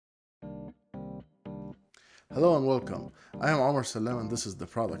Hello and welcome. I am Omar Salem and this is the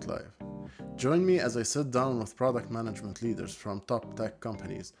Product.Live. Join me as I sit down with product management leaders from top tech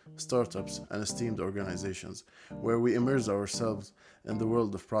companies, startups, and esteemed organizations, where we immerse ourselves in the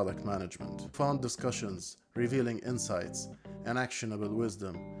world of product management. Fun discussions, revealing insights, and actionable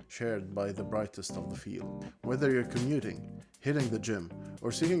wisdom shared by the brightest of the field. Whether you're commuting, hitting the gym,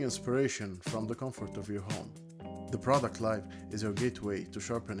 or seeking inspiration from the comfort of your home, the Product.Live is your gateway to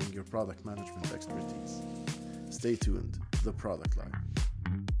sharpening your product management expertise. Stay tuned, the Product.Live.